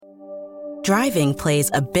Driving plays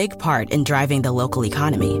a big part in driving the local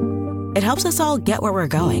economy. It helps us all get where we're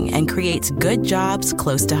going and creates good jobs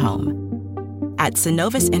close to home. At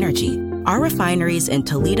Synovus Energy, our refineries in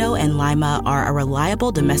Toledo and Lima are a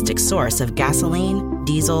reliable domestic source of gasoline,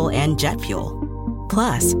 diesel, and jet fuel.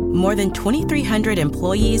 Plus, more than 2,300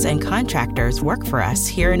 employees and contractors work for us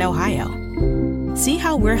here in Ohio. See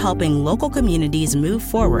how we're helping local communities move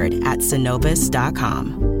forward at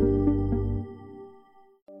Synovus.com.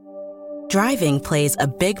 Driving plays a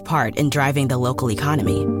big part in driving the local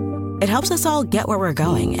economy. It helps us all get where we're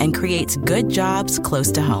going and creates good jobs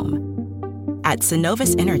close to home. At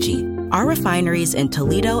Synovus Energy, our refineries in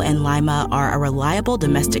Toledo and Lima are a reliable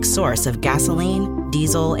domestic source of gasoline,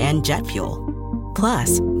 diesel, and jet fuel.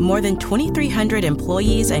 Plus, more than 2,300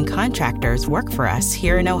 employees and contractors work for us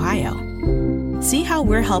here in Ohio. See how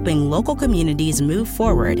we're helping local communities move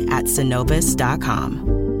forward at Synovus.com.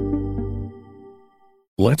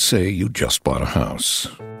 Let's say you just bought a house.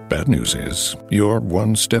 Bad news is, you're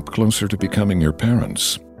one step closer to becoming your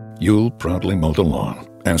parents. You'll proudly mow the lawn.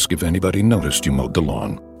 Ask if anybody noticed you mowed the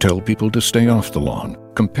lawn. Tell people to stay off the lawn.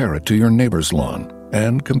 Compare it to your neighbor's lawn.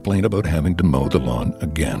 And complain about having to mow the lawn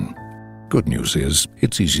again. Good news is,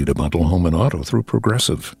 it's easy to bundle home and auto through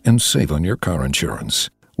Progressive and save on your car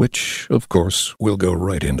insurance, which, of course, will go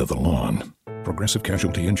right into the lawn. Progressive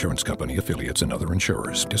Casualty Insurance Company, affiliates, and other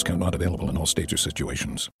insurers. Discount not available in all states or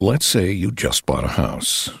situations. Let's say you just bought a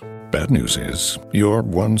house. Bad news is, you're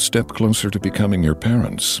one step closer to becoming your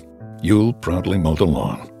parents. You'll proudly mow the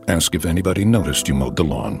lawn. Ask if anybody noticed you mowed the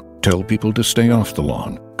lawn. Tell people to stay off the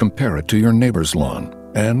lawn. Compare it to your neighbor's lawn.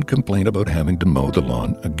 And complain about having to mow the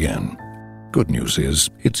lawn again. Good news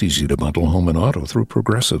is, it's easy to bundle home and auto through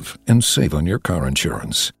Progressive and save on your car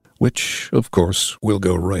insurance, which, of course, will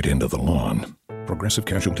go right into the lawn. Progressive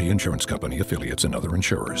Casualty Insurance Company, affiliates, and other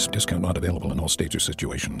insurers. Discount not available in all states or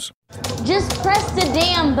situations. Just press the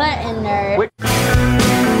damn button, nerd.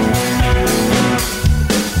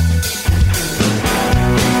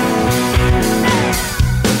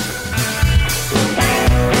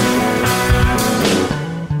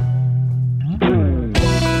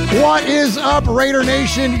 What is up, Raider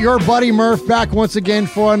Nation? Your buddy Murph back once again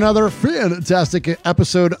for another fantastic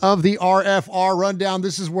episode of the RFR Rundown.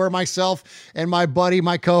 This is where myself and my buddy,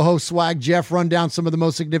 my co-host Swag Jeff, run down some of the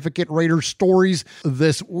most significant Raider stories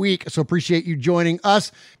this week. So appreciate you joining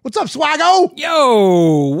us. What's up, Swaggo?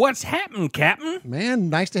 Yo, what's happening, Captain? Man,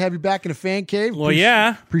 nice to have you back in the fan cave. Well,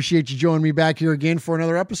 yeah. Appreciate you joining me back here again for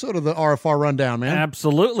another episode of the RFR Rundown, man.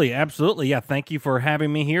 Absolutely, absolutely. Yeah, thank you for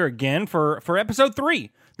having me here again for episode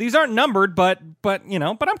 3. These aren't numbered, but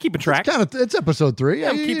I'm keeping track. It's episode 3. Yeah,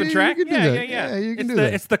 I'm keeping track. You can do that. Yeah. You can do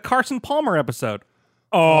that. It's the Carson Palmer episode.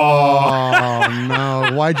 Oh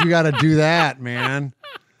no! Why'd you got to do that, man?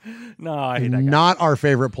 No, I hate that guy. Not our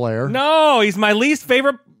favorite player. No, he's my least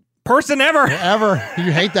favorite person ever.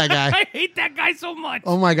 You hate that guy. I hate that guy so much.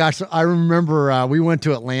 Oh my gosh! I remember we went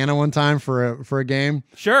to Atlanta one time for a game.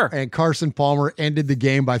 Sure. And Carson Palmer ended the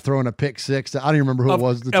game by throwing a pick six. I don't even remember who it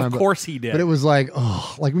was at the time. Of course he did. But it was like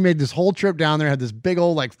we made this whole trip down there, had this big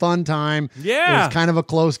old fun time. Yeah. It was kind of a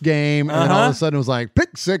close game, and then all of a sudden it was like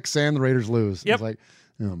pick six and the Raiders lose. Yep. It was like,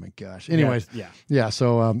 oh my gosh. Anyways, yeah.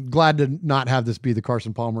 So glad to not have this be the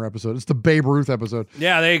Carson Palmer episode. It's the Babe Ruth episode.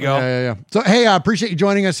 Yeah, there you go. Yeah. So hey, I appreciate you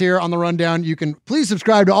joining us here on the Rundown. You can please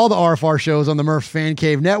subscribe to all the RFR shows on the Murph's Fan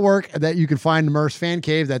Cave Network. That you can find the Murph's Fan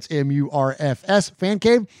Cave. That's MURFS Fan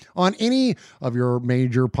Cave on any of your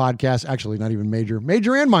major podcasts. Actually, not even major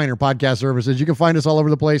and minor podcast services. You can find us all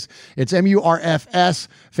over the place. It's MURFS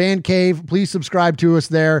Fan Cave. Please subscribe to us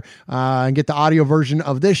there and get the audio version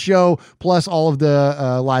of this show plus all of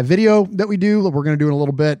the live video that we do. We're going to do in a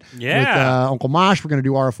little bit with Uncle Mosh. We're going to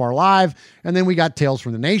do RFR Live. And then we got Tales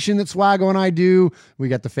from the Nation that Swaggo and I do. We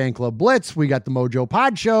got the Fan Club Blitz. We got the Mojo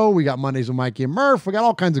Pod Show. We got Mondays with Mikey and Murph. We got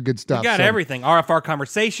all kinds of good stuff. We got everything. RFR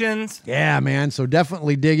Conversations. Yeah, man. So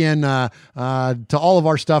definitely dig in to all of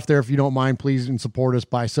our stuff there if you don't mind, please, and support us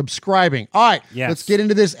by subscribing. All right, Let's get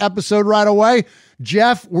into this episode right away.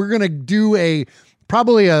 Jeff, we're going to do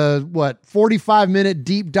probably a 45-minute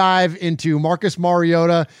deep dive into Marcus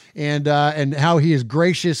Mariota and how he has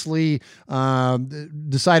graciously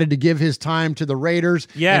decided to give his time to the Raiders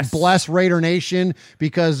and bless Raider Nation,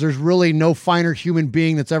 because there's really no finer human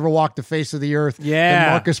being that's ever walked the face of the earth than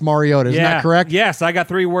Marcus Mariota. Isn't that correct? Yes, I got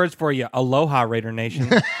 3 words for you. Aloha, Raider Nation.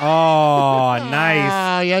 Oh,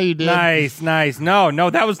 nice. Yeah, you did. Nice. No,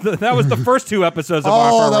 that was the first 2 episodes of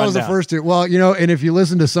our that Rundown. was the first 2. Well, and if you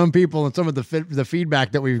listen to some people and some of the feedback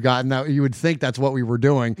feedback that we've gotten that you would think that's what we were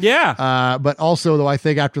doing. Yeah. But also, though, I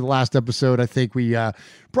think after the last episode, I think we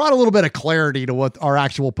brought a little bit of clarity to what our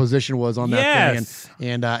actual position was on that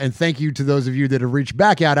thing. And thank you to those of you that have reached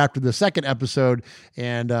back out after the second episode.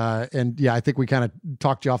 And yeah, I think we kind of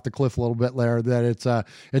talked you off the cliff a little bit there, that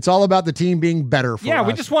it's all about the team being better for us.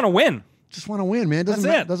 We just want to win. Just want to win, man.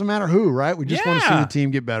 It Doesn't matter who, right? We just want to see the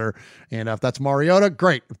team get better. And if that's Mariota,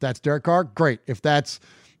 great. If that's Derek Carr, great. If that's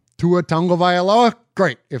Tua Tagovailoa,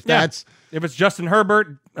 great. If it's Justin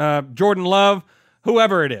Herbert, Jordan Love,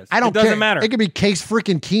 whoever it is, it doesn't care. matter. It could be Case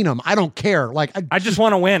freaking Keenum. I don't care. Like I just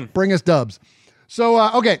want to win. Bring us dubs. So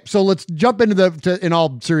okay, so let's jump into in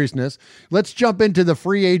all seriousness, let's jump into the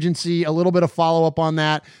free agency. A little bit of follow up on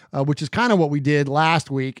that, which is kind of what we did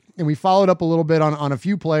last week, and we followed up a little bit on a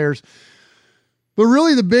few players. But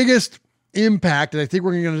really, the biggest impact that I think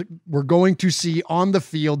we're going to see on the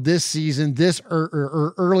field this season,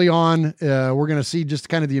 early on, we're going to see just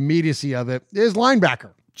kind of the immediacy of it, is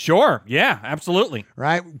linebacker. Sure. Yeah, absolutely.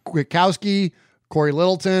 Right. Kwiatkowski, Corey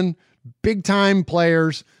Littleton, big time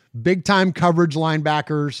players, big time coverage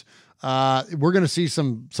linebackers. We're going to see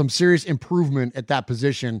some serious improvement at that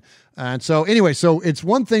position. And so anyway, so it's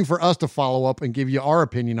one thing for us to follow up and give you our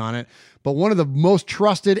opinion on it, but one of the most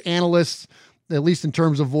trusted analysts, at least in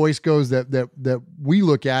terms of voice goes, that we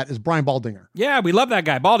look at, is Brian Baldinger. Yeah, we love that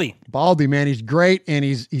guy, Baldy. Baldy, man, he's great, and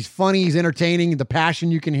he's funny, he's entertaining. The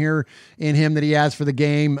passion you can hear in him that he has for the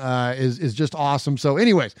game is just awesome. So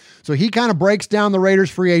anyways, so he kind of breaks down the Raiders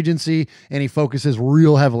free agency, and he focuses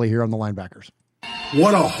real heavily here on the linebackers.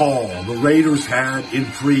 What a haul the Raiders had in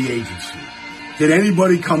free agency. Did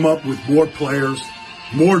anybody come up with more players,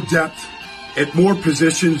 more depth at more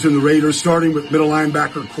positions in the Raiders, starting with middle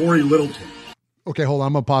linebacker Corey Littleton? Okay, hold on.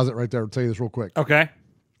 I'm going to pause it right there. I'll tell you this real quick. Okay.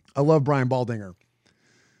 I love Brian Baldinger.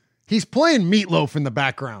 He's playing Meatloaf in the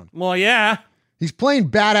background. Well, yeah. He's playing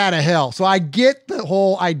Bat Out of Hell. So I get the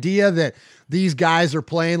whole idea that these guys are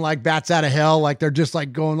playing like Bats Out of Hell, like they're just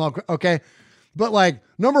like going, okay. But like,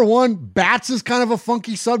 number one, bats is kind of a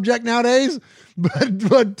funky subject nowadays.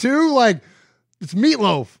 But two, like, it's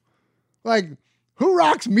Meatloaf. Like, who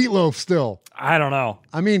rocks Meatloaf still? I don't know.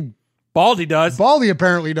 I mean, Baldy does. Baldy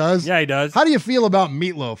apparently does. Yeah, he does. How do you feel about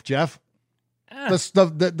Meatloaf, Jeff?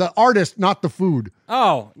 The artist, not the food.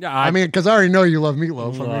 Oh, yeah. I mean, because I already know you love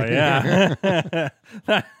Meatloaf.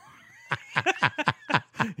 Yeah.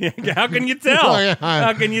 How can you tell?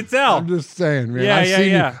 How can you tell? I'm just saying,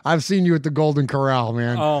 man. I've seen you at the Golden Corral,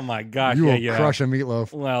 man. Oh my gosh, you will crush a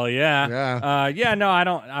Meatloaf. Well, yeah. No, I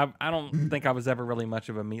don't think I was ever really much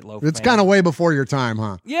of a Meatloaf. It's kind of way before your time,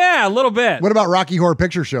 huh? Yeah, a little bit. What about Rocky Horror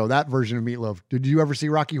Picture Show? That version of Meatloaf. Did you ever see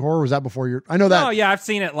Rocky Horror? Was that before your? I know that. Oh yeah, I've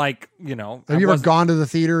seen it. Like Have you ever gone to the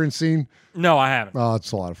theater and seen? No, I haven't. Oh,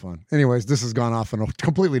 it's a lot of fun. Anyways, this has gone off in a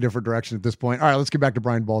completely different direction at this point. All right, let's get back to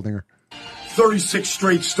Brian Baldinger. 36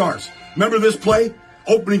 straight starts. Remember this play?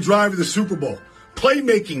 Opening drive of the Super Bowl.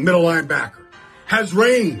 Playmaking middle linebacker. Has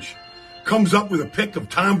range. Comes up with a pick of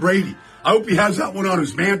Tom Brady. I hope he has that one on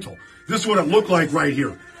his mantle. This is what it looked like right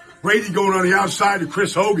here. Brady going on the outside to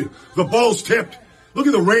Chris Hogan. The ball's tipped. Look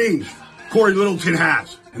at the range Corey Littleton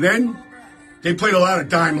has. And then they played a lot of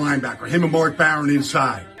dime linebacker. Him and Mark Barron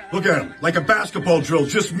inside. Look at him. Like a basketball drill.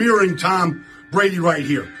 Just mirroring Tom Brady right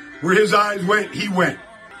here. Where his eyes went, he went.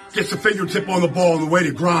 Gets the fingertip on the ball on the way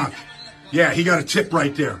to Gronk. Yeah, he got a tip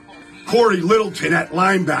right there. Corey Littleton at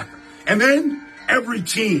linebacker. And then every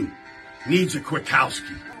team needs a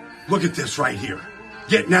Kwiatkowski. Look at this right here.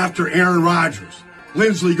 Getting after Aaron Rodgers.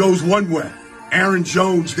 Lindsley goes one way. Aaron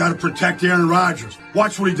Jones got to protect Aaron Rodgers.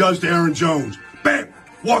 Watch what he does to Aaron Jones. Bam!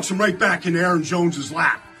 Walks him right back into Aaron Jones's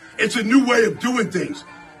lap. It's a new way of doing things.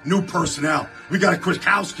 New personnel. We got a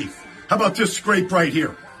Kwiatkowski. How about this scrape right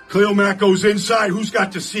here? Khalil Mack goes inside. Who's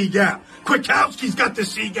got the C gap? Kwiatkowski's got the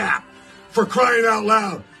C gap. For crying out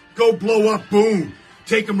loud. Go blow up, boom.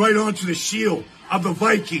 Take him right onto the shield of the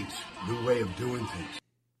Vikings. New way of doing things.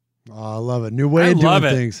 Oh, I love it. New way of doing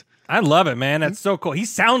things. I love it, man. That's so cool. He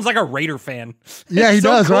sounds like a Raider fan. Yeah, he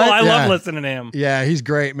does, cool. right? I love listening to him. Yeah, he's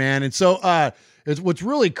great, man. And so what's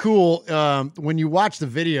really cool when you watch the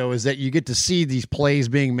video is that you get to see these plays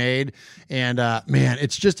being made. And, man,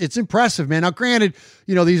 it's impressive, man. Now, granted,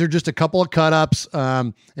 these are just a couple of cut-ups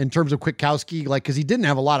in terms of Kwiatkowski, because he didn't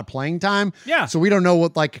have a lot of playing time. Yeah. So we don't know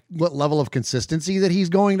what level of consistency that he's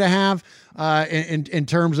going to have in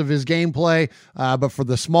terms of his gameplay. But for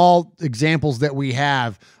the small examples that we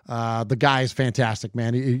have, the guy is fantastic,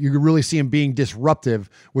 man. You can really see him being disruptive,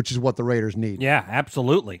 which is what the Raiders need. Yeah,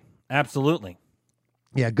 absolutely. Absolutely.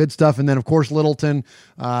 Yeah, good stuff. And then, of course, Littleton,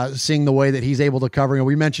 seeing the way that he's able to cover.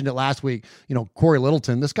 We mentioned it last week. Corey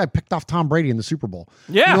Littleton, this guy picked off Tom Brady in the Super Bowl.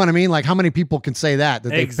 Yeah. You know what I mean? Like, how many people can say that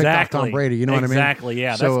they picked off Tom Brady? You know what I mean? Exactly,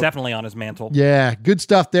 yeah. So, that's definitely on his mantle. Yeah, good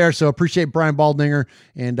stuff there. So appreciate Brian Baldinger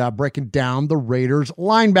and breaking down the Raiders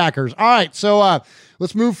linebackers. All right, so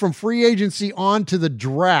let's move from free agency on to the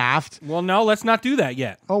draft. Well, no, let's not do that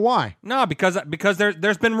yet. Oh, why? No, because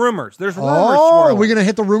there's been rumors. There's rumors. Oh, are we going to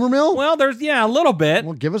hit the rumor mill? Well, there's a little bit.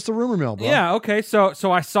 Well, give us the rumor mill, bro. Yeah, okay. So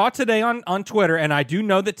I saw today on Twitter, and I do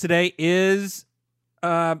know that today is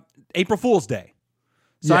April Fool's Day.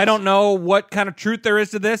 So Yes. I don't know what kind of truth there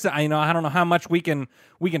is to this. I don't know how much we can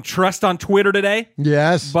trust on Twitter today.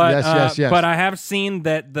 Yes, But yes. But I have seen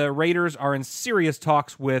that the Raiders are in serious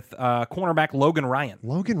talks with cornerback Logan Ryan.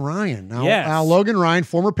 Logan Ryan. Yes. Now, Logan Ryan,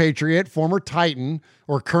 former Patriot, former Titan,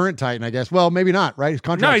 or current Titan, I guess. Well, maybe not, right? His No,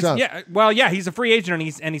 contract's up. he's a free agent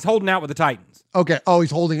and he's holding out with the Titans. Okay. Oh,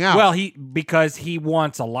 he's holding out. Well, because he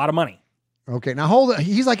wants a lot of money. Okay. Now,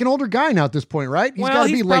 he's like an older guy now at this point, right? He's got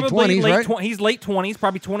to be late probably 20s, right? He's late 20s,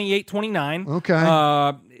 probably 28, 29.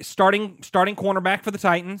 Okay. Starting cornerback for the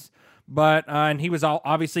Titans. But and he was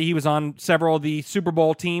on several of the Super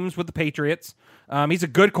Bowl teams with the Patriots. He's a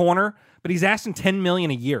good corner, but he's asking $10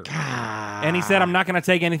 million a year. And he said, I'm not going to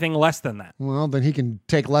take anything less than that. Well, then he can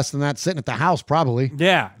take less than that sitting at the house, probably.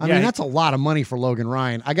 Yeah. I mean, that's a lot of money for Logan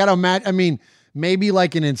Ryan. I got to imagine, maybe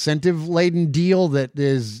like an incentive-laden deal that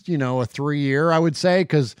is, a 3-year, I would say,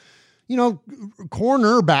 because,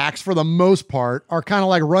 cornerbacks, for the most part, are kind of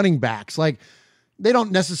like running backs. Like, they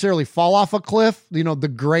don't necessarily fall off a cliff.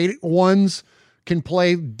 The great ones can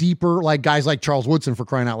play deeper, like guys like Charles Woodson, for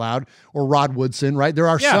crying out loud, or Rod Woodson, right? There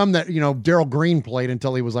are some that, Darryl Green played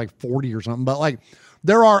until he was like 40 or something, but like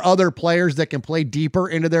there are other players that can play deeper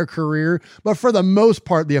into their career. But for the most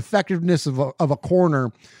part, the effectiveness of a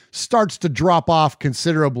corner starts to drop off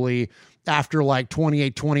considerably after like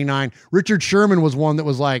 28, 29. Richard Sherman was one that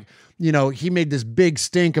was like, he made this big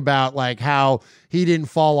stink about like how he didn't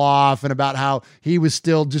fall off and about how he was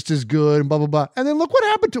still just as good and blah, blah, blah. And then look what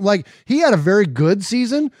happened to him. Like, he had a very good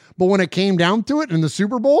season, but when it came down to it in the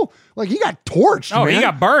Super Bowl, like, he got torched. Oh, man. he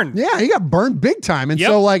got burned. Yeah, he got burned big time. And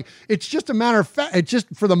so like, it's just a matter of fact, it's just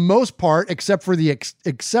for the most part, except for the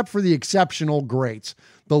exceptional greats,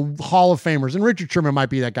 the Hall of Famers. And Richard Sherman might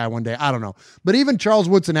be that guy one day. I don't know. But even Charles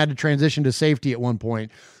Woodson had to transition to safety at one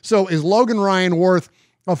point. So is Logan Ryan worth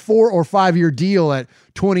a 4 or 5 year deal at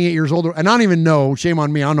 28 years old? And I don't even know, shame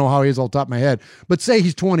on me, I don't know how he is off the top of my head, but say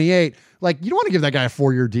he's 28, like, you don't want to give that guy a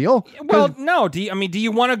 4-year deal. Well, no. Do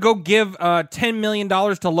you want to go give $10 million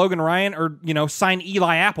to Logan Ryan or, sign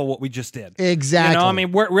Eli Apple, what we just did? Exactly.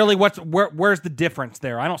 Where's the difference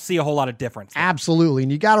there? I don't see a whole lot of difference there. Absolutely.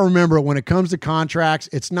 And you got to remember, when it comes to contracts,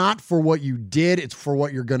 it's not for what you did, it's for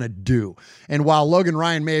what you're going to do. And while Logan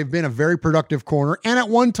Ryan may have been a very productive corner and at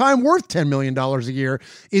one time worth $10 million a year,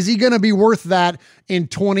 is he going to be worth that in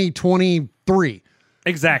 2023?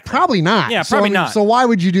 Exactly. Probably not. Yeah, probably not. So why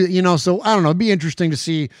would you do, so I don't know, it'd be interesting to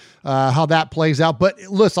see how that plays out. But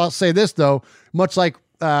listen, I'll say this though, much like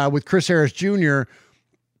with Chris Harris Jr.,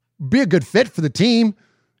 be a good fit for the team.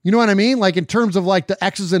 You know what I mean? Like, in terms of like the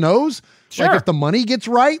X's and O's, Sure. like if the money gets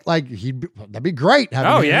right, like that'd be great.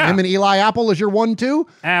 Having him and Eli Apple as your 1-2.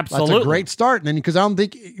 Absolutely. That's a great start. And then, because I don't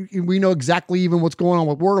think we know exactly even what's going on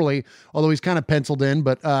with Worley, although he's kind of penciled in,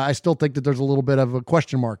 but I still think that there's a little bit of a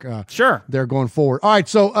question mark. Sure. There going forward. All right.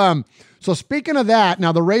 So speaking of that,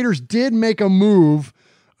 now the Raiders did make a move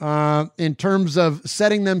in terms of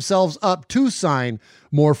setting themselves up to sign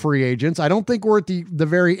more free agents. I don't think we're at the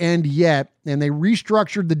very end yet, and they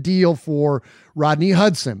restructured the deal for Rodney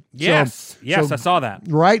Hudson. Yes, I saw that.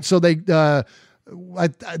 Right, so they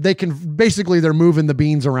can basically, they're moving the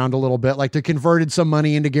beans around a little bit, like they converted some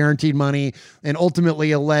money into guaranteed money, and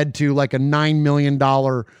ultimately it led to like a $9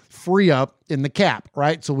 million free up in the cap.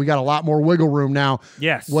 Right, so we got a lot more wiggle room now.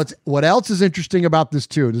 Yes. What else is interesting about this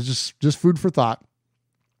too? This is just food for thought.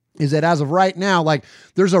 Is that as of right now, like,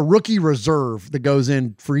 there's a rookie reserve that goes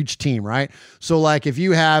in for each team, right? So like, if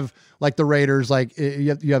you have like the Raiders, like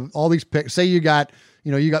you have all these picks, say we got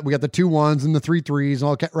the 2 1s and the 3 3s and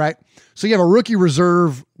all that, right? So you have a rookie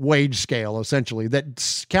reserve wage scale essentially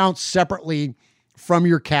that counts separately from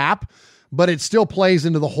your cap, but it still plays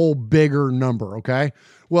into the whole bigger number. Okay.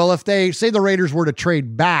 Well, if they say the Raiders were to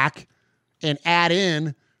trade back and add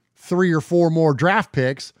in 3 or 4 more draft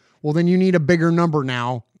picks, well, then you need a bigger number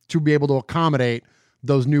now to be able to accommodate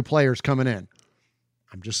those new players coming in.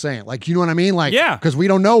 I'm just saying, like, you know what I mean? Like, yeah, because we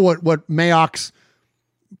don't know what Mayock's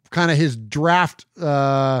kind of his draft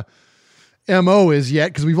MO is yet,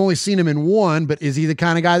 because we've only seen him in one, but is he the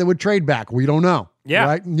kind of guy that would trade back? We don't know. Yeah.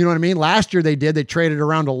 Right? You know what I mean? Last year they traded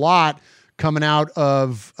around a lot coming out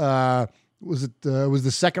of was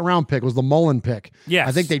the second round pick, was the Mullen pick. Yes.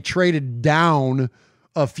 I think they traded down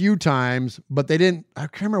a few times, but they didn't, I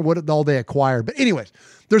can't remember what all they acquired. But anyways,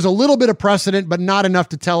 there's a little bit of precedent, but not enough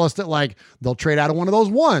to tell us that like they'll trade out of one of those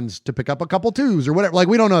ones to pick up a couple twos or whatever. Like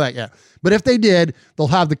we don't know that yet. But if they did, they'll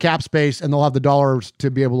have the cap space and they'll have the dollars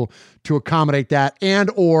to be able to accommodate that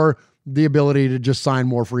and or the ability to just sign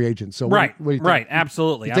more free agents. So right, what do you think? right,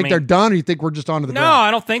 absolutely. You think they're done, or you think we're just on to the No, ground?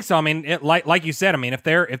 I don't think so. I mean, like you said, I mean, if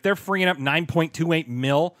they're freeing up $9.28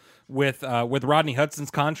 million with Rodney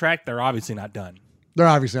Hudson's contract, they're obviously not done. They're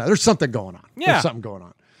obviously not. There's something going on. Yeah. There's something going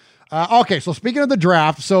on. Okay, so speaking of the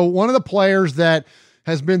draft, so one of the players that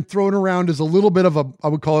has been thrown around is a little bit of I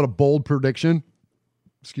would call it a bold prediction.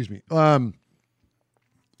 Excuse me.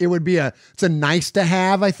 It's a nice to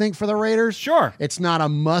have, I think, for the Raiders. Sure. It's not a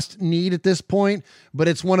must need at this point, but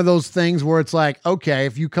it's one of those things where it's like, okay,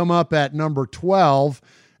 if you come up at number 12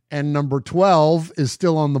 and number 12 is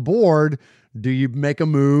still on the board, do you make a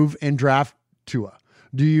move and draft Tua?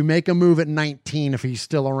 Do you make a move at 19 if he's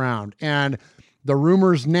still around? And the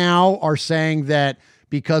rumors now are saying that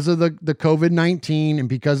because of the COVID-19 and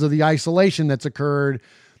because of the isolation that's occurred,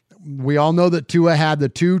 we all know that Tua had the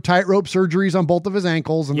 2 tightrope surgeries on both of his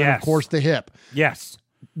ankles and then, of Yes. course, the hip. Yes.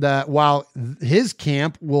 That while his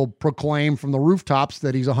camp will proclaim from the rooftops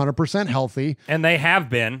that he's 100% healthy. And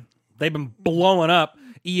they've been blowing up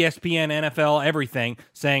ESPN, NFL, everything,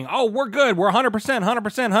 saying, oh, we're good. We're 100%,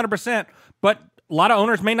 100%, 100%. But a lot of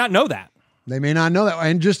owners may not know that. They may not know that.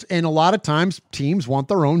 And a lot of times teams want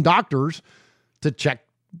their own doctors to check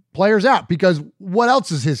players out because what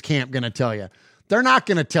else is his camp going to tell you? They're not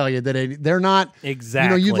going to tell you that they're not.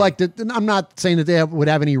 Exactly. You'd like to, I'm not saying that they would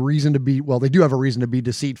have any reason to be, well, they do have a reason to be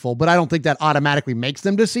deceitful, but I don't think that automatically makes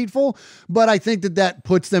them deceitful. But I think that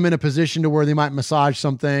puts them in a position to where they might massage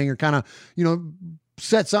something or kind of,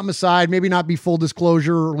 set something aside, maybe not be full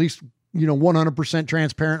disclosure or at least, 100%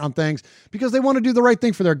 transparent on things because they want to do the right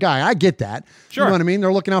thing for their guy. I get that. Sure. You know what I mean?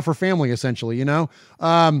 They're looking out for family essentially,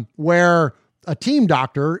 where a team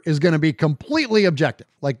doctor is going to be completely objective.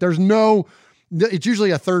 Like it's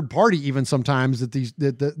usually a third party even sometimes that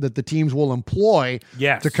the teams will employ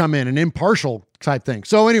Yes. to come in, an impartial type thing.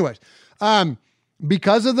 So anyways,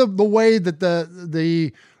 because of the way that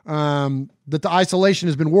the isolation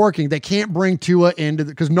has been working, they can't bring Tua into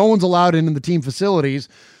because no one's allowed in the team facilities.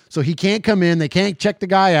 So he can't come in. They can't check the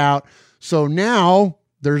guy out. So now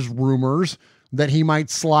there's rumors that he might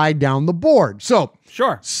slide down the board. So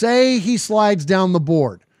Sure. say he slides down the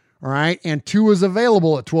board. All right. And Tua is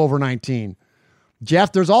available at 12 or 19.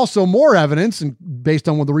 Jeff, there's also more evidence, and based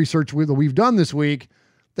on what the research that we've done this week,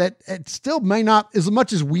 that it still may not, as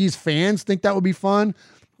much as we as fans think that would be fun,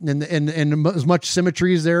 and as much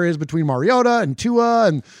symmetry as there is between Mariota and Tua,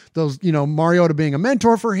 and those, Mariota being a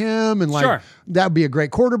mentor for him, and Sure. that would be a great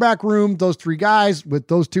quarterback room. Those 3 guys with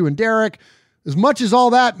those 2 and Derek, as much as all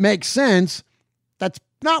that makes sense, that's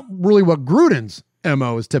not really what Gruden's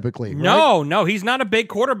MO is typically. Right? No, he's not a big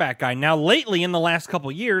quarterback guy. Now, lately in the last couple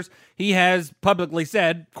of years, he has publicly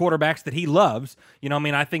said quarterbacks that he loves.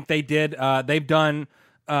 I think they've done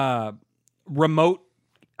remote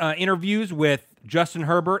interviews with Justin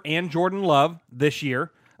Herbert and Jordan Love this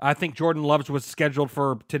year. I think Jordan Love's was scheduled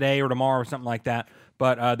for today or tomorrow or something like that.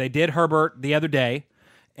 But they did Herbert the other day.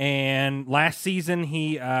 And last season,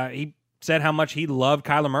 he said how much he loved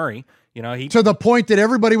Kyler Murray. To the point that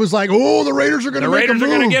everybody was like, "Oh, the Raiders are going to make a move. The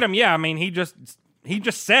Raiders are going to get him." Yeah, I mean, he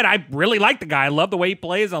just said, "I really like the guy. I love the way he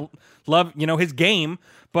plays. I love his game."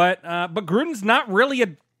 But Gruden's not really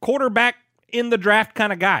a quarterback in the draft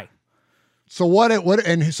kind of guy. So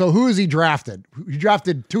so who is he drafted? He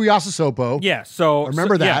drafted Tuiasosopo. Yeah, so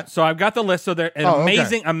remember that. Yeah, so I've got the list. So there's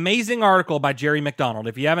an amazing article by Jerry McDonald.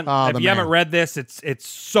 If you haven't read this, it's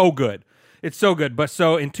so good. It's so good. But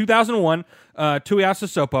so in 2001,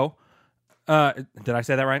 Tuiasosopo. Did I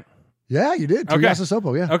say that right? Yeah, you did.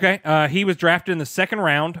 Tuiasosopo, yeah. Okay. He was drafted in the second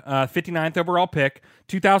round, 59th overall pick.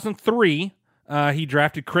 2003, he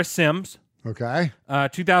drafted Chris Sims. Okay.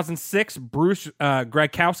 2006, Bruce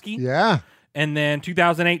Gradkowski. Yeah. And then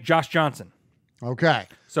 2008, Josh Johnson. Okay.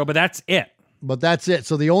 So, but that's it.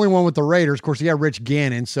 So the only one with the Raiders, of course, he had Rich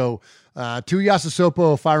Gannon. So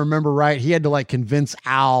Tuiasosopo, if I remember right, he had to convince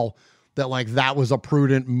Al that that was a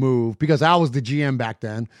prudent move because Al was the GM back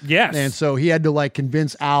then. Yes. And so he had to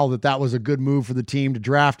convince Al that was a good move for the team to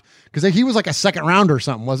draft because he was a second rounder or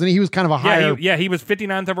something, wasn't he? He was kind of a higher. He was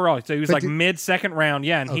 59th overall. So he was mid second round.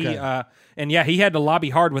 Yeah. And he had to lobby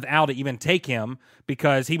hard with Al to even take him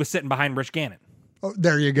because he was sitting behind Rich Gannon. Oh,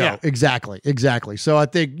 there you go. Yeah. Exactly. So I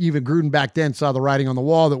think even Gruden back then saw the writing on the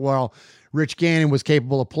wall that, Rich Gannon was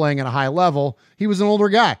capable of playing at a high level. He was an older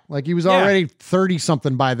guy. Like he was already 30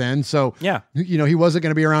 something by then. So, he wasn't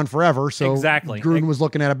going to be around forever. So exactly. Gruden was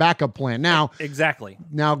looking at a backup plan. Now,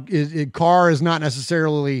 Carr is not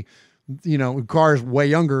necessarily, Carr is way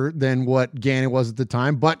younger than what Gannon was at the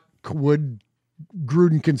time, but would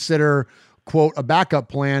Gruden consider, quote, a backup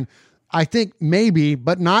plan? I think maybe,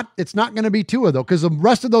 but it's not going to be Tua though. Cause the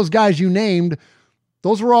rest of those guys you named,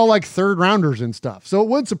 those were all like third rounders and stuff. So it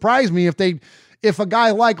would surprise me if a guy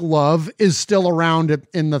like Love is still around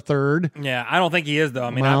in the third. Yeah, I don't think he is though.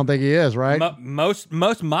 I don't think he is, right? Most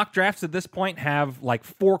mock drafts at this point have like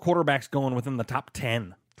 4 quarterbacks going within the top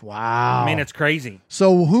 10. Wow. I mean, it's crazy.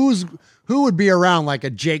 So who would be around, like a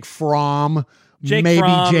Jake Fromm, maybe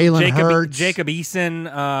Jalen Hurts, Jacob Eason,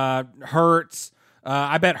 Hurts.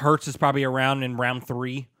 I bet Hurts is probably around in round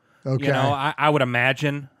 3. Okay. I would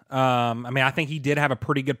imagine. I think he did have a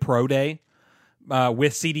pretty good pro day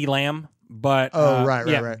with CeeDee Lamb, but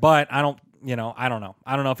right. But I don't know. I don't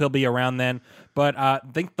know if he'll be around then. But I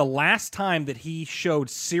think the last time that he showed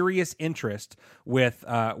serious interest with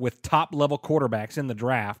top level quarterbacks in the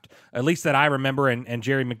draft, at least that I remember, and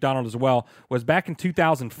Jerry McDonald as well, was back in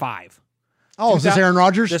 2005. Oh, is this Aaron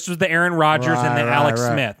Rodgers? This was the Aaron Rodgers and the Alex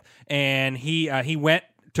Smith, and he went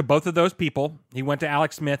to both of those people. He went to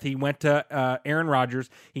Alex Smith. He went to Aaron Rodgers.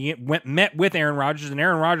 He met with Aaron Rodgers, and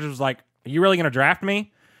Aaron Rodgers was like, "Are you really going to draft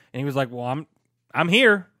me?" And he was like, "Well, I'm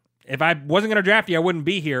here. If I wasn't going to draft you, I wouldn't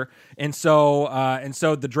be here." And so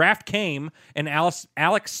the draft came, and Alex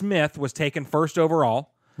Smith was taken first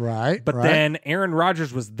overall. Right. But then Aaron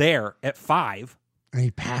Rodgers was there at 5, and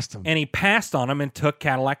he passed him. And he passed on him and took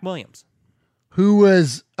Cadillac Williams, who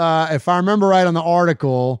was, if I remember right on the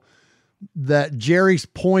article, that Jerry's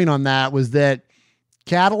point on that was that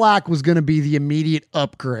Cadillac was going to be the immediate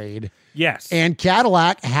upgrade. Yes. And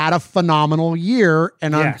Cadillac had a phenomenal year.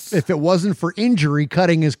 And if it wasn't for injury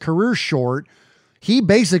cutting his career short, he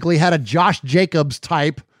basically had a Josh Jacobs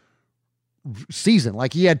type season.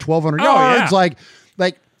 Like he had 1,200 yards. Yeah.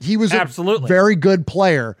 Like he was absolutely a very good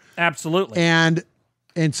player. Absolutely. And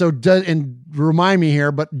so remind me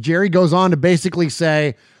here, but Jerry goes on to basically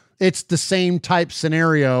say it's the same type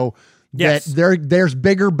scenario. Yes. That there's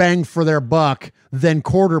bigger bang for their buck than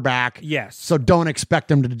quarterback. Yes. So don't expect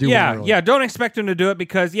them to do it early. Yeah, don't expect him to do it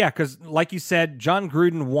because like you said, John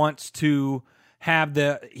Gruden wants to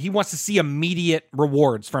wants to see immediate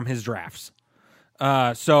rewards from his drafts.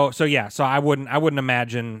 So I wouldn't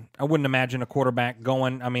imagine a quarterback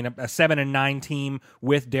going. I mean, a 7-9 team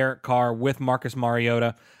with Derek Carr, with Marcus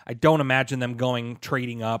Mariota. I don't imagine them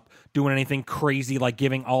trading up, doing anything crazy like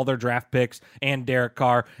giving all their draft picks and Derek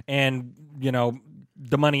Carr and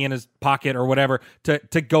the money in his pocket or whatever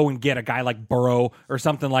to go and get a guy like Burrow or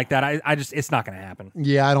something like that. It's not going to happen.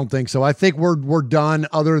 Yeah, I don't think so. I think we're done.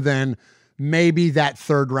 Other than maybe that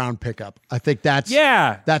 3rd round pickup. I think that's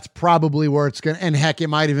probably where it's going to, and heck, it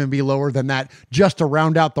might even be lower than that just to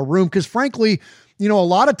round out the room. Cause frankly, a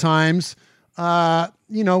lot of times,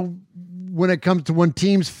 when it comes to when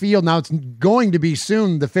teams field, now it's going to be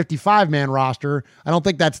soon the 55-man roster. I don't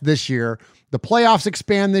think that's this year. The playoffs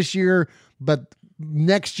expand this year, but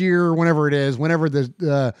next year, whenever it is, whenever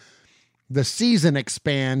the season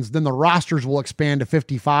expands, then the rosters will expand to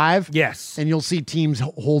 55. Yes. And you'll see teams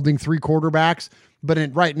holding 3 quarterbacks. But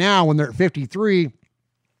right now, when they're at 53,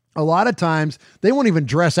 a lot of times they won't even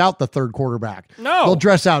dress out the 3rd quarterback. No. They'll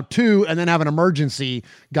dress out 2 and then have an emergency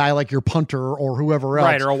guy like your punter or whoever else.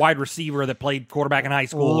 Right, or a wide receiver that played quarterback in high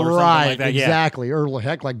school or something like that. Exactly. Yeah. Or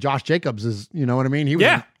heck, like Josh Jacobs is, you know what I mean? He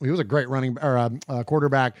was a great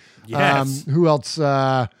quarterback. Yes. Who else?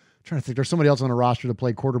 Trying to think, there's somebody else on the roster to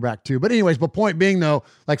play quarterback too. But anyways, but point being though,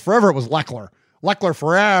 like forever it was Leckler. Leckler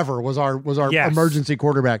forever was our emergency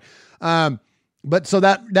quarterback. But so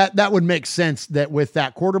that would make sense that with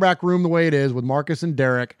that quarterback room the way it is with Marcus and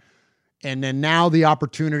Derek, and then now the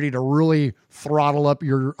opportunity to really throttle up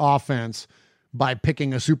your offense by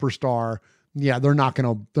picking a superstar. Yeah, they're not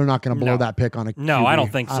gonna blow that pick on a No, QB. I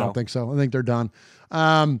don't think so. I don't think so. I think they're done.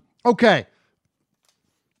 Okay.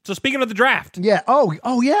 So speaking of the draft. Yeah.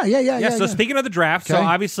 Oh yeah. So speaking of the draft, okay. So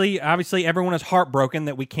obviously everyone is heartbroken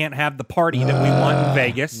that we can't have the party that we want in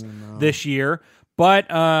Vegas this year. But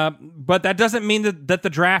that doesn't mean that the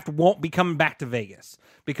draft won't be coming back to Vegas,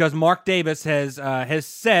 because Mark Davis has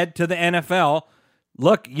said to the NFL,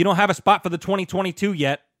 look, you don't have a spot for the 2022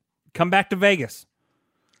 yet. Come back to Vegas.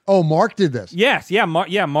 Oh, Mark did this. Yes. Yeah.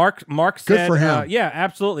 Mark said, good for him. Yeah,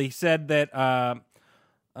 absolutely. He said that,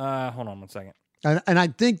 hold on one second. And I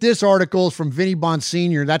think this article is from Vinny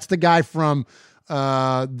Bonsignor. That's the guy from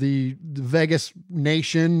the Vegas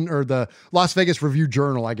Nation or the Las Vegas Review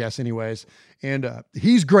Journal, I guess, anyways. And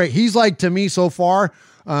he's great. He's like, to me so far,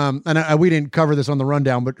 and we didn't cover this on the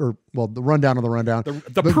rundown, the rundown of the rundown.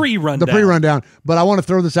 The pre-rundown. The pre-rundown. But I want to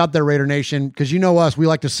throw this out there, Raider Nation, because you know us, we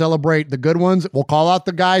like to celebrate the good ones. We'll call out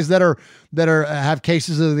the guys that have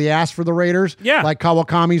cases of the ass for the Raiders. Yeah. Like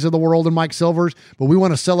Kawakamis of the world and Mike Silvers. But we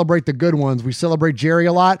want to celebrate the good ones. We celebrate Jerry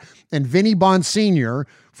a lot. And Vinny Bonsignor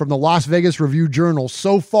from the Las Vegas Review Journal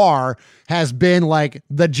so far has been like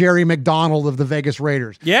the Jerry McDonald of the Vegas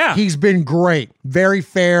Raiders. Yeah. He's been great. Very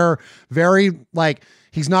fair. Very like,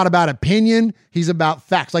 he's not about opinion. He's about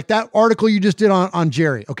facts. Like that article you just did on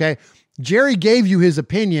Jerry. Okay. Jerry gave you his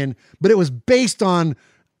opinion, but it was based on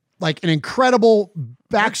like an incredible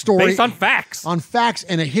backstory. Based on facts. On facts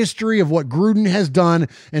and a history of what Gruden has done.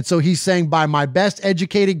 And so he's saying, by my best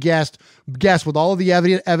educated guess with all of the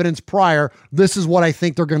evidence prior, this is what I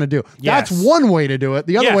think they're going to do. Yes. That's one way to do it.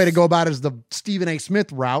 The other Yes. way to go about it is the Stephen A.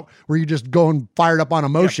 Smith route, where you just go and fired up on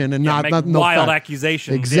emotion and make no wild fact.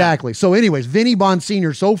 accusations. Exactly. So anyways, Vinny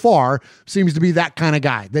Bonsignor so far seems to be that kind of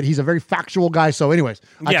guy, that he's a very factual guy. So anyways,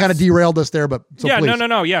 I Yes. kind of derailed us there, but so Yeah, please.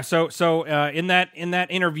 no. Yeah. So in that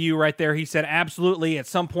interview right there, he said absolutely at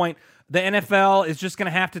some point the NFL is just going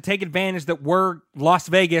to have to take advantage that we're Las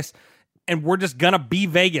Vegas and we're just going to be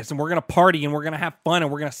Vegas and we're going to party and we're going to have fun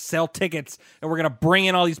and we're going to sell tickets and we're going to bring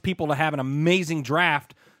in all these people to have an amazing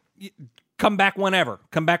draft. Come back whenever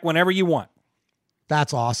you want.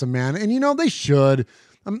 That's awesome, man. And you know, they should.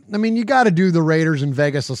 I mean, you got to do the Raiders in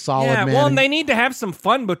Vegas a solid, Yeah, man. well, and they need to have some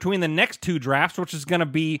fun between the next two drafts, which is going to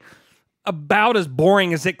be about as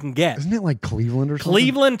boring as it can get. Isn't it like Cleveland or something?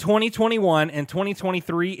 Cleveland 2021 and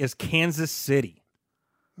 2023 is Kansas City.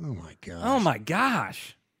 Oh my gosh. Oh my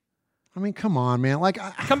gosh. I mean, come on, man. Like,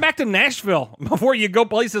 Come back to Nashville before you go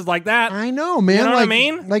places like that. I know, man. You know like, what I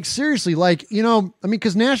mean? Like, seriously, like, you know, I mean,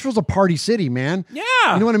 because Nashville's a party city, man. Yeah.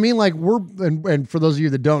 You know what I mean? Like, and for those of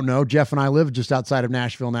you that don't know, Jeff and I live just outside of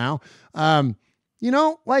Nashville now. You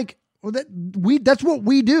know, like, that's what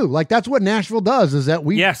we do. Like, that's what Nashville does, is that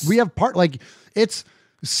we have like, it's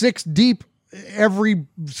 6 deep every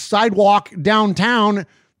sidewalk downtown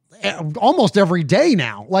almost every day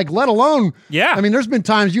now, like, let alone, Yeah. I mean, there's been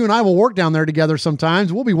times you and I will work down there together.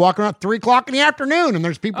 Sometimes we'll be walking around 3:00 in the afternoon and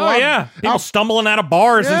there's people People stumbling out of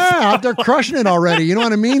bars. yeah, and stuff. out there crushing it already. You know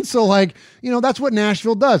what I mean? So, like, you know, that's what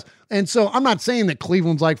Nashville does. And so I'm not saying that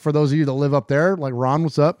Cleveland's, like, for those of you that live up there, like Ron,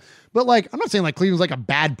 what's up? But, like, I'm not saying like Cleveland's like a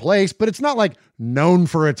bad place, but it's not like known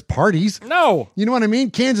for its parties. No. You know what I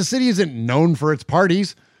mean? Kansas City isn't known for its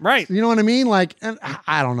parties. Right. You know what I mean? Like, and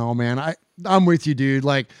I don't know, man. I'm with you, dude.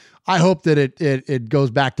 Like, I hope that it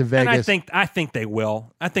goes back to Vegas. And I think they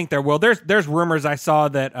will. I think there will. There's rumors I saw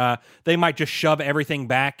that they might just shove everything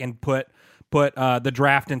back and put the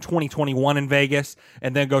draft in 2021 in Vegas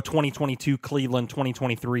and then go 2022 Cleveland,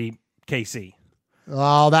 2023 KC.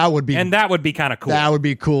 Oh, that would be And that would be kind of cool. That would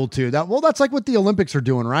be cool too. That's like what the Olympics are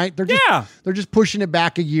doing, right? They're just pushing it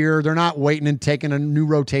back a year. They're not waiting and taking a new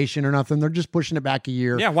rotation or nothing. They're just pushing it back a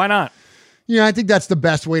year. Yeah, why not? Yeah, I think that's the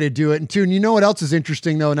best way to do it. And you know what else is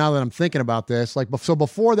interesting though, now that I'm thinking about this? Like, so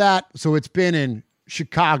before that, so it's been in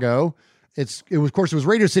Chicago. It was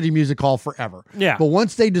Radio City Music Hall forever. Yeah. But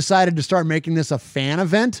once they decided to start making this a fan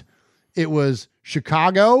event, it was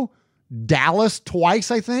Chicago, Dallas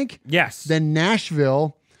twice, I think. Yes. Then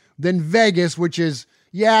Nashville, then Vegas, which is,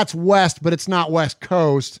 yeah, it's West, but it's not West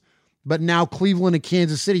Coast. But now Cleveland and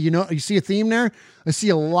Kansas City. You know, you see a theme there? I see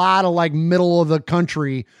a lot of like middle of the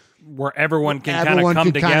country where everyone can kind of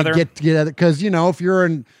come together. Get together. Because, you know, if you're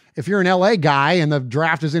an LA guy and the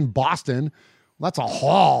draft is in Boston, that's a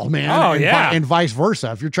haul, man. Oh, and yeah. And vice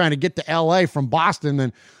versa. If you're trying to get to LA from Boston,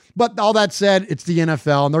 then, but all that said, it's the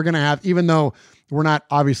NFL and they're going to have, even though we're not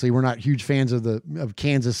huge fans of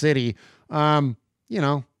Kansas City, you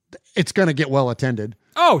know, it's going to get well attended.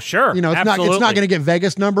 Oh, sure. You know, it's not going to get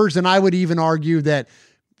Vegas numbers. And I would even argue that,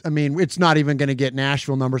 I mean, it's not even going to get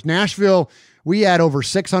Nashville numbers. Nashville, we had over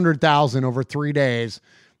 600,000 over 3 days.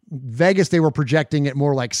 Vegas, they were projecting it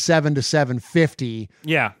more like 7 to 750.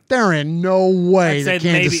 Yeah. They're in no way that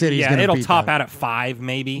Kansas City is going to it'll beat top that. out at 5,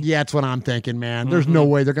 maybe. Yeah, that's what I'm thinking, man. There's no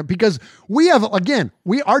way they're going to, because we have, again,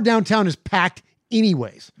 our downtown is packed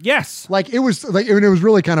anyways. Yes. Like it was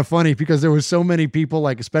really kind of funny because there was so many people,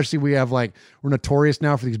 like, especially we're notorious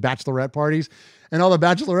now for these bachelorette parties, and all the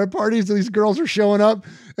bachelorette parties, these girls are showing up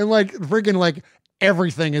and like freaking like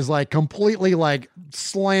everything is like completely like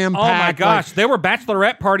slam packed. Oh my gosh. Like, there were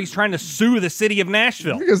bachelorette parties trying to sue the city of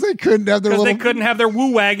Nashville because they couldn't have their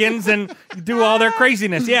woo wagons and do all their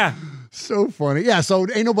craziness. Yeah. So funny. Yeah, so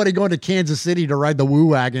ain't nobody going to Kansas City to ride the Woo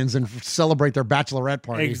Wagons and celebrate their bachelorette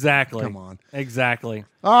party. Exactly. Come on. Exactly.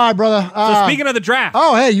 All right, brother. So speaking of the draft.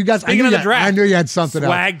 Oh, hey, you guys. Speaking of the draft. I knew you had something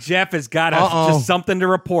Swag else. Jeff has got just something to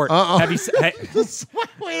report. Have you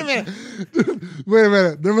Wait a minute. Wait a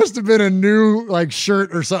minute. There must have been a new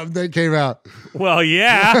shirt or something that came out. Well,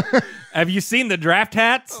 yeah. Have you seen the draft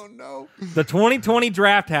hats? Oh, no. The 2020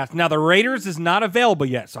 draft hats. Now, the Raiders is not available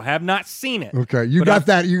yet, so I have not seen it. Okay. You got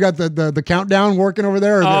that. You got the countdown working over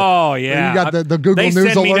there? Oh, yeah. You got the Google they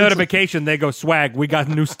News send me alerts? notification. They go, Swag, we got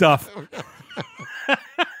new stuff.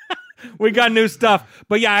 We got new stuff.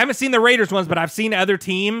 But yeah, I haven't seen the Raiders ones, but I've seen other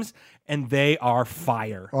teams, and they are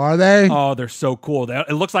fire. Are they? Oh, they're so cool.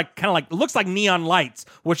 It looks like neon lights,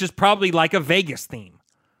 which is probably like a Vegas theme.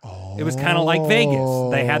 Oh, it was kind of like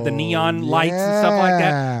Vegas. They had the neon lights and stuff like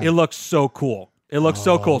that. It looks so cool. It looks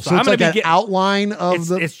so cool. So I'm going to be outline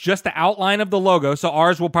of It's just the outline of the logo. So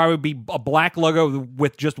ours will probably be a black logo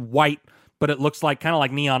with just white, but it looks like kind of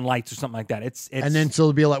like neon lights or something like that. It's and then so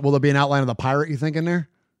it'll be like, will there be an outline of the pirate? You think in there?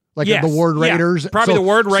 Like yes. the word Raiders? Probably the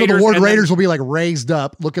word Raiders. So the word Raiders will be like raised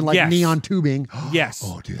up, looking like neon tubing. Yes.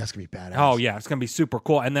 Oh, dude, that's going to be badass. Oh, yeah. It's going to be super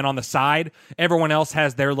cool. And then on the side, everyone else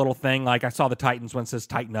has their little thing. Like I saw the Titans one says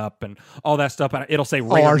Tighten Up and all that stuff. And it'll say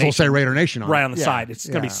Raider Nation. Ours will say Raider Nation on right it. on the side. It's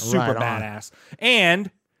going to be super right badass.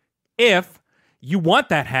 And if you want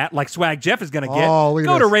that hat like Swag Jeff is going to get,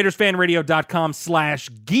 go to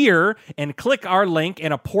RaidersFanRadio.com/gear and click our link,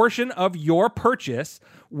 and a portion of your purchase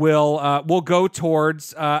will go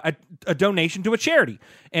towards a donation to a charity.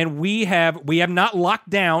 And we have not locked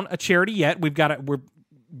down a charity yet.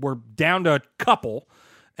 We're down to a couple,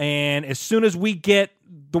 and as soon as we get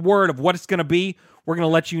the word of what it's going to be, we're going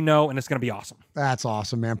to let you know, and it's going to be awesome. That's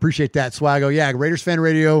awesome, man. Appreciate that, Swaggo. Yeah,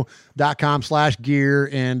 RaidersFanRadio.com/gear.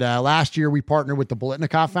 And last year we partnered with the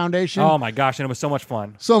Bolitnikoff Foundation. Oh, my gosh, and it was so much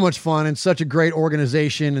fun. So much fun and such a great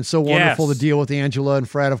organization and so wonderful to deal with Angela and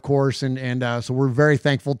Fred, of course. And so we're very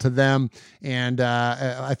thankful to them. And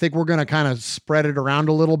I think we're going to kind of spread it around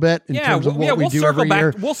a little bit in terms of what we do every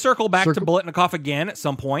year. We'll circle back to Bolitnikoff again at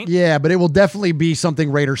some point. Yeah, but it will definitely be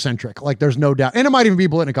something Raider-centric. Like, there's no doubt. And it might even be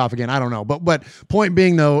Bolitnikoff again. I don't know. But point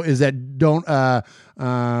being, though, is that don't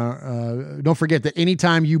forget that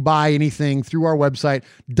anytime you buy anything through our website,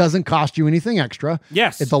 doesn't cost you anything extra.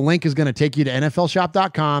 Yes. If the link is going to take you to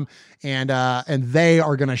NFLshop.com, and they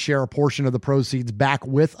are going to share a portion of the proceeds back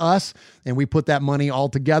with us, and we put that money all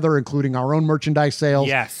together, including our own merchandise sales.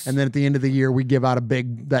 Yes. And then at the end of the year, we give out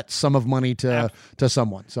that sum of money to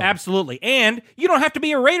someone. So absolutely. And you don't have to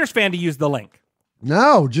be a Raiders fan to use the link.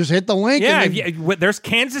 No, just hit the link. Yeah, there's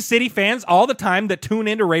Kansas City fans all the time that tune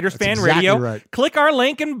into Raiders Fan Radio. Right. Click our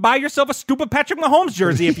link and buy yourself a stupid Patrick Mahomes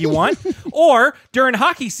jersey if you want. Or during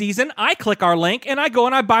hockey season, I click our link and I go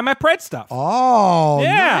and I buy my Pred stuff. Oh,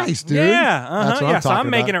 yeah. Nice, dude. Yeah, That's what I'm so I'm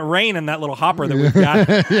about. making it rain in that little hopper that we've got.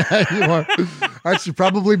 Yeah, you are. Actually,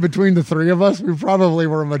 probably between the three of us, we probably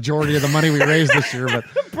were a majority of the money we raised this year, but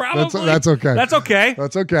probably that's okay. That's okay.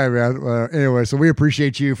 That's okay, man. Anyway, so we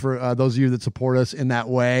appreciate you for those of you that support us in that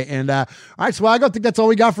way. And all right, Swaggo, I think that's all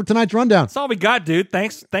we got for tonight's rundown. That's all we got, dude.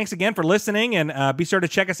 Thanks again for listening, and be sure to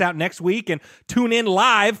check us out next week and tune in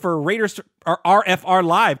live for Raiders or RFR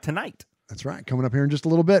Live tonight. That's right. Coming up here in just a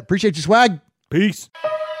little bit. Appreciate you, Swag. Peace.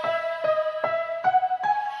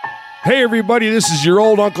 Hey, everybody, this is your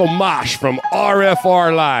old Uncle Mosh from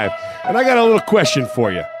RFR Live, and I got a little question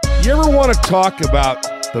for you. You ever want to talk about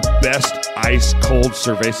the best ice-cold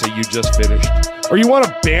cerveza you just finished? Or you want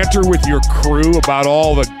to banter with your crew about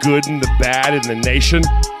all the good and the bad in the nation?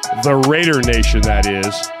 The Raider Nation, that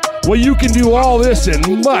is. Well, you can do all this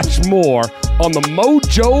and much more on the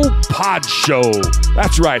Mojo Pod Show.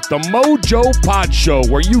 That's right, the Mojo Pod Show,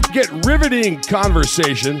 where you get riveting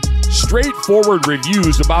conversation, straightforward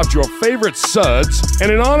reviews about your favorite suds,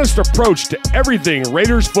 and an honest approach to everything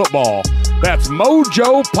Raiders football. That's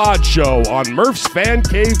Mojo Pod Show on Murph's Fan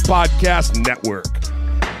Cave Podcast Network.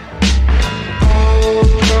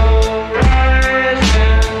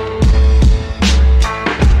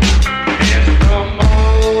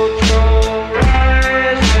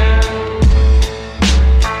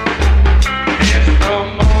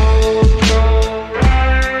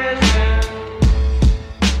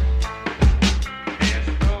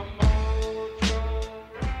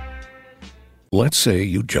 Let's say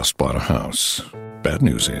you just bought a house. Bad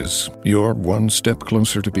news is, you're one step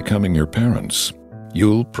closer to becoming your parents.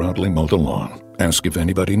 You'll proudly mow the lawn, ask if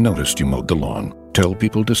anybody noticed you mowed the lawn, tell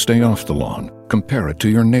people to stay off the lawn, compare it to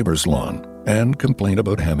your neighbor's lawn, and complain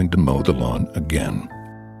about having to mow the lawn again.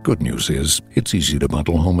 Good news is, it's easy to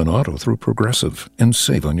bundle home and auto through Progressive and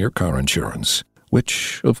save on your car insurance,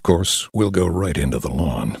 which, of course, will go right into the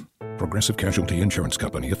lawn. Progressive Casualty Insurance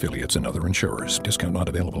Company, affiliates, and other insurers. Discount not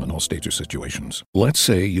available in all states or situations. Let's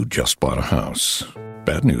say you just bought a house.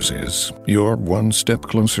 Bad news is, you're one step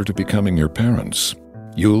closer to becoming your parents.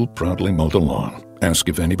 You'll proudly mow the lawn. Ask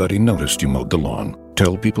if anybody noticed you mowed the lawn.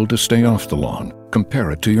 Tell people to stay off the lawn. Compare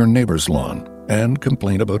it to your neighbor's lawn. And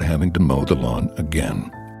complain about having to mow the lawn again.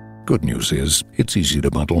 Good news is, it's easy to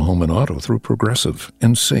bundle home and auto through Progressive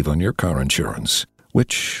and save on your car insurance,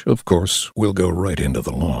 which, of course, will go right into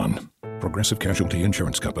the lawn. Progressive Casualty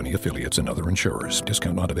Insurance Company, affiliates, and other insurers.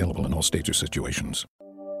 Discount not available in all states or situations.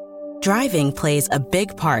 Driving plays a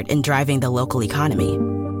big part in driving the local economy.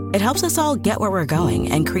 It helps us all get where we're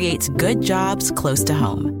going and creates good jobs close to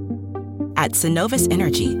home. At Synovus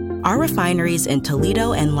Energy, our refineries in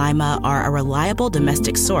Toledo and Lima are a reliable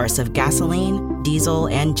domestic source of gasoline, diesel,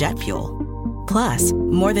 and jet fuel. Plus,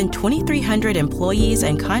 more than 2,300 employees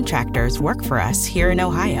and contractors work for us here in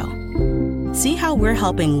Ohio. See how we're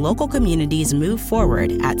helping local communities move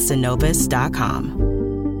forward at Synovus.com.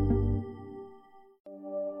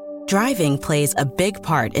 Driving plays a big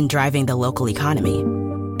part in driving the local economy.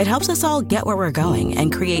 It helps us all get where we're going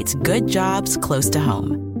and creates good jobs close to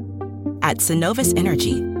home. At Synovus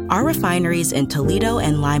Energy, our refineries in Toledo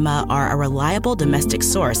and Lima are a reliable domestic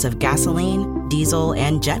source of gasoline, diesel,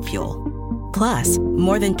 and jet fuel. Plus,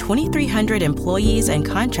 more than 2,300 employees and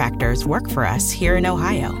contractors work for us here in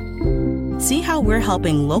Ohio. See how we're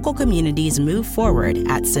helping local communities move forward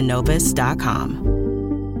at Synovus.com.